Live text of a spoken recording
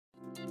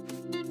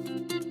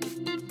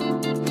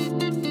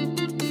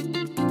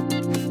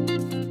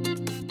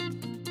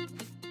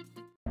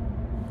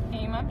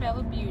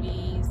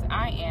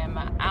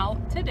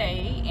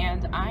today,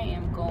 and I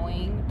am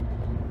going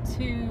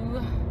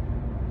to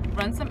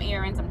run some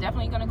errands. I'm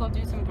definitely going to go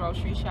do some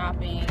grocery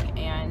shopping,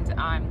 and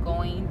I'm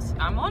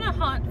on a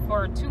hunt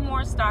for 2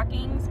 more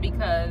stockings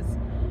because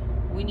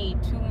we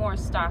need 2 more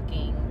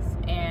stockings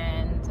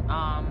and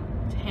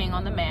to hang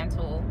on the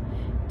mantle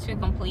to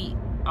complete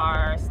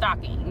our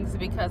stockings,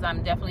 because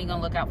I'm definitely going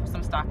to look out for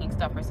some stocking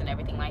stuffers and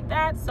everything like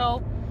that.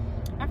 So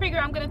I figure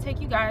I'm going to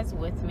take you guys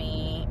with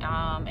me,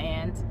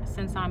 and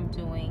since I'm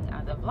doing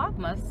the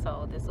Vlogmas,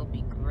 so this will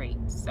be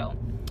great. So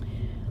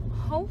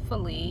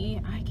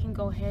hopefully I can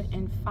go ahead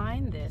and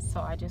find this. So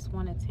I just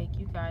want to take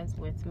you guys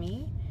with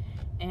me,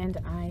 and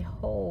I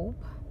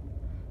hope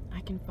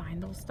I can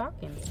find those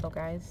stockings. So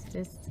guys,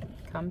 just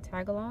come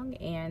tag along,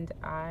 and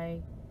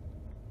I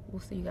will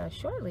see you guys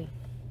shortly.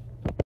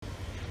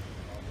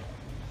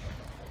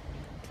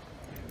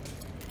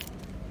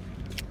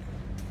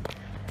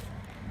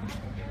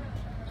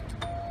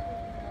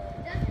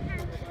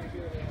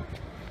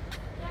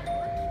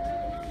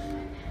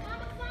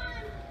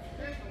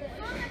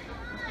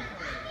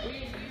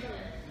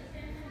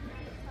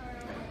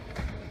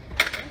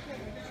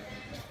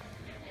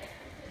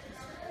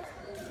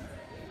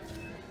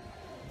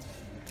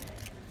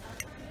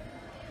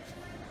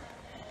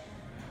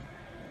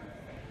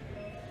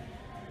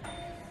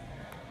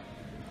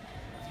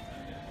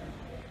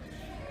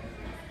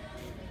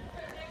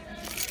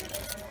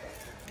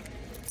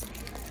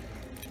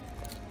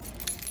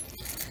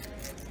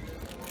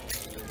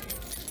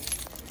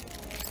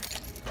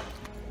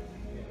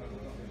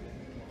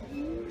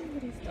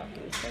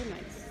 So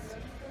nice.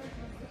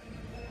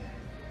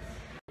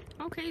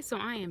 Okay, so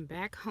I am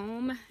back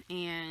home,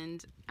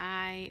 and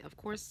of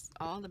course,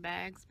 all the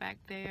bags back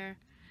there,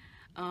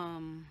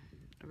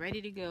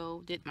 ready to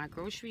go. Did my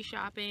grocery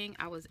shopping.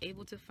 I was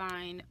able to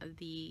find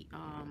the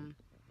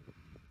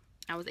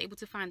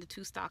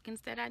 2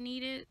 stockings that I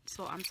needed,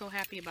 so I'm so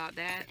happy about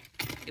that.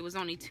 It was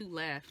only 2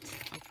 left,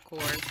 of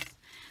course.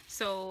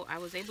 So I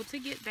was able to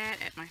get that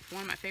at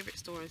one of my favorite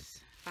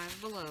stores, Five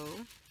Below.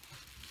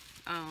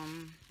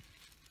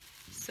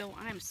 So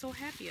I'm so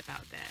happy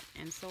about that,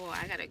 and so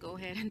I gotta go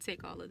ahead and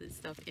take all of this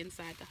stuff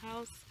inside the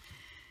house,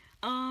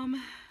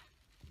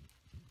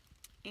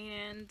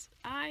 and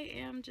I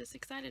am just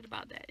excited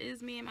about that. It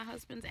is me and my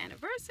husband's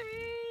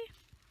anniversary,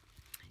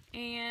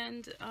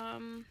 and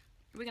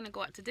we're gonna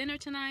go out to dinner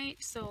tonight.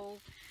 So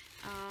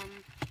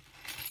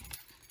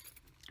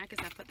I guess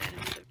I put that in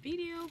another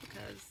video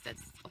because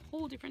that's a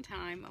whole different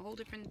time, a whole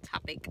different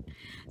topic.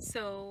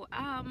 So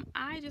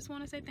I just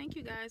want to say thank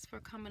you guys for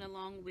coming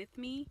along with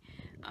me.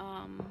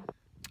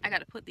 I got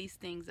to put these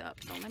things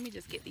up, so let me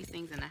just get these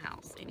things in the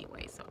house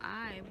anyway. So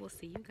I will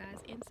see you guys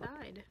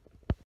inside.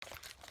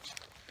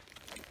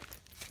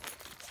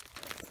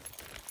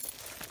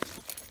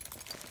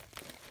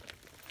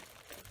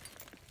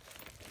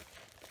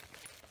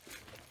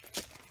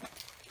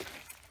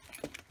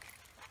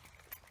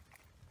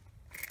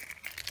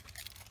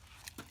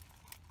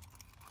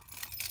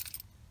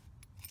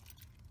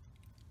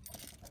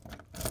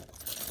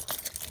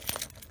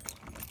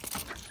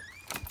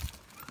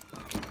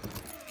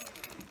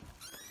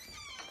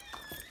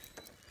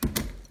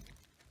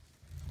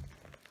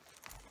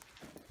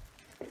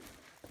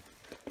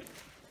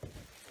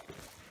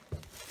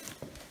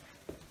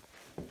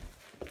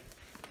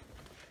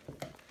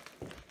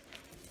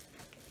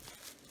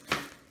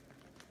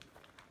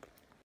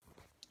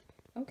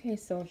 Okay,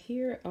 so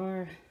here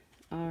are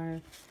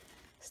our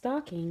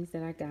stockings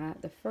that I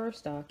got. The first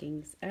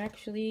stockings.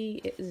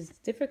 Actually, it is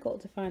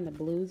difficult to find the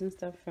blues and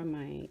stuff from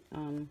my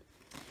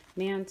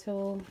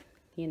mantle.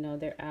 You know,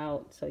 they're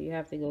out, so you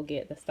have to go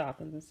get the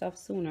stockings and stuff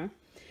sooner.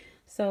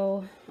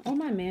 So on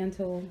my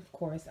mantle, of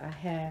course, I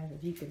have,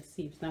 if you can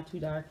see, it's not too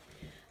dark,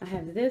 I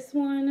have this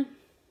one,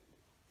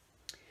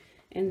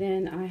 and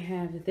then I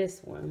have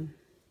this one.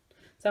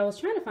 So I was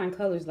trying to find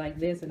colors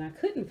like this, and I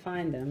couldn't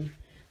find them.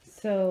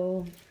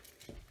 So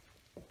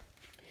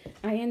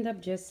I end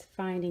up just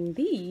finding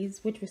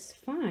these, which was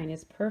fine.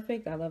 It's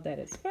perfect. I love that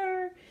it's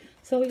fur.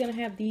 So we're going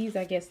to have these,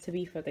 I guess, to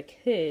be for the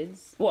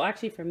kids. Well,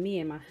 actually for me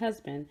and my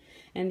husband.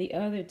 And the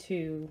other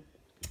 2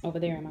 over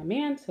there in my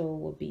mantle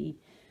will be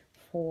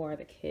for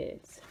the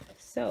kids.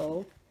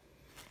 So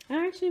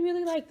I actually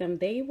really like them.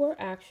 They were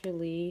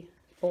actually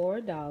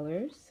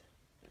 $4.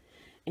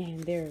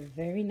 And they're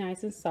very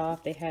nice and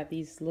soft. They have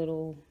these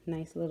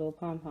nice little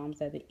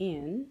pom-poms at the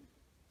end.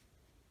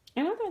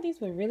 And I thought these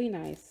were really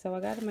nice, so I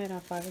got them at our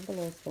Five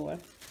Below store.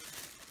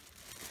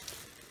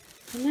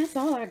 And that's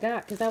all I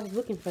got, because I was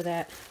looking for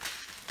that.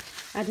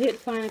 I did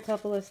find a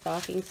couple of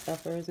stocking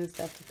stuffers and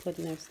stuff to put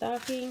in their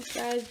stockings.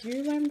 Guys, do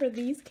you remember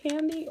these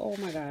candy? Oh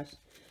my gosh,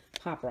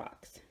 Pop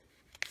Rocks.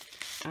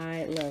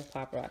 I love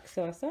Pop Rocks.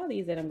 So I saw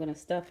these that I'm going to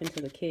stuff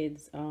into the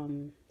kids'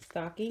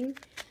 stocking.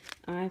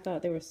 I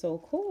thought they were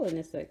so cool, and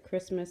it's a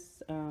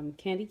Christmas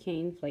candy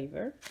cane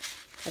flavor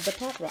of the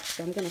Pop Rocks.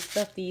 So I'm going to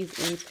stuff these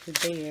into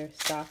their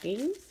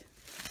stockings.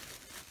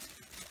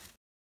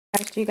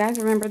 Do you guys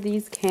remember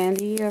these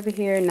candy over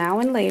here? Now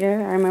and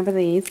Later. I remember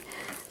these.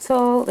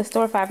 So the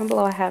store Five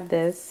Below, I have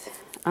this.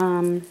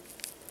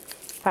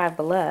 Five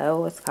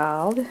Below it's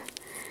called.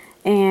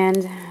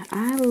 And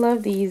I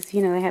love these,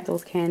 you know, they have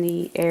those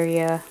candy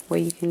area where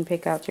you can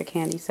pick out your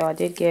candy. So I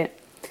did get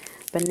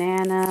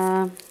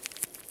banana,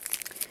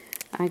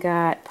 I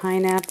got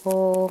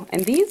pineapple,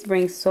 and these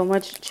bring so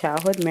much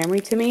childhood memory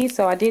to me.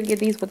 So I did get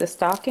these with the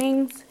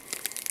stockings,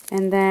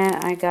 and then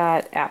I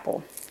got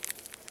apple.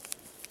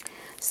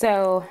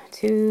 So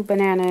 2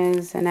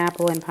 bananas, an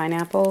apple, and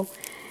pineapple.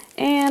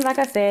 And like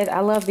I said,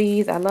 I love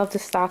these. I love the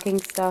stocking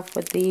stuff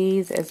with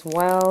these as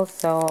well.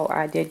 So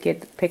I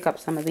did pick up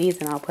some of these,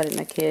 and I'll put it in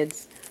the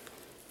kids'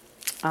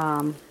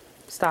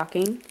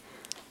 stocking.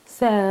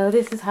 So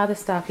this is how the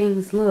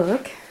stockings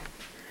look.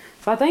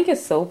 So I think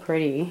it's so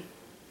pretty.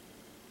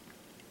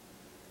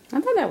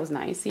 I thought that was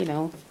nice, you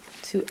know,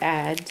 to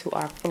add to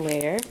our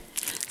flair.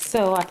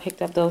 So I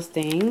picked up those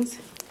things.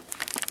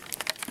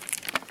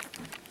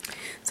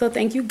 So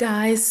thank you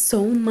guys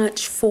so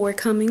much for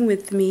coming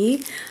with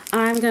me.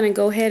 I'm going to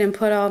go ahead and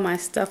put all my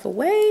stuff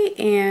away,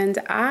 and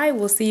I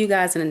will see you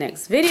guys in the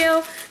next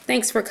video.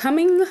 Thanks for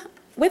coming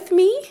with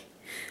me.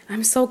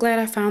 I'm so glad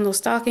I found those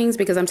stockings,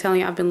 because I'm telling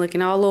you, I've been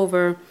looking all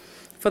over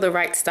for the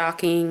right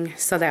stocking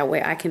so that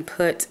way I can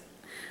put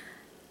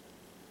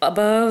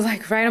above,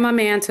 like right on my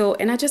mantle,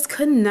 and I just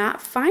could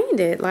not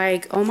find it.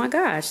 Like, oh my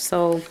gosh.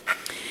 So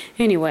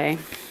anyway,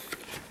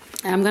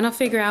 I'm going to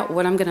figure out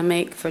what I'm going to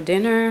make for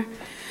dinner.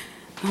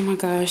 Oh my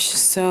gosh,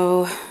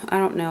 so I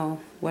don't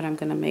know what I'm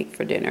gonna make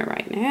for dinner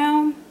right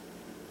now.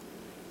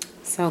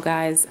 So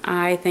guys,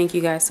 I thank you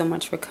guys so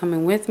much for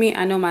coming with me.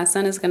 I know my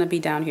son is gonna be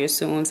down here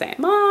soon saying,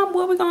 Mom,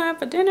 what are we gonna have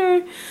for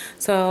dinner?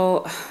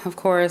 So of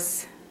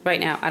course, right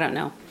now, I don't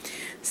know.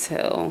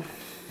 So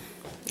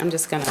I'm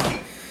just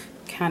gonna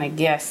kind of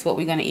guess what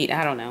we're gonna eat.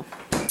 I don't know.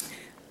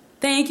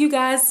 Thank you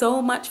guys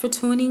so much for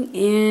tuning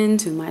in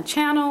to my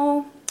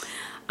channel.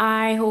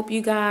 I hope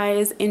you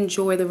guys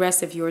enjoy the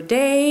rest of your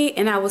day,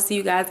 and I will see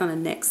you guys on the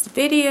next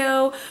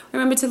video.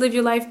 Remember to live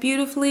your life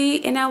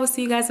beautifully, and I will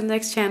see you guys on the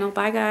next channel.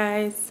 Bye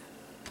guys.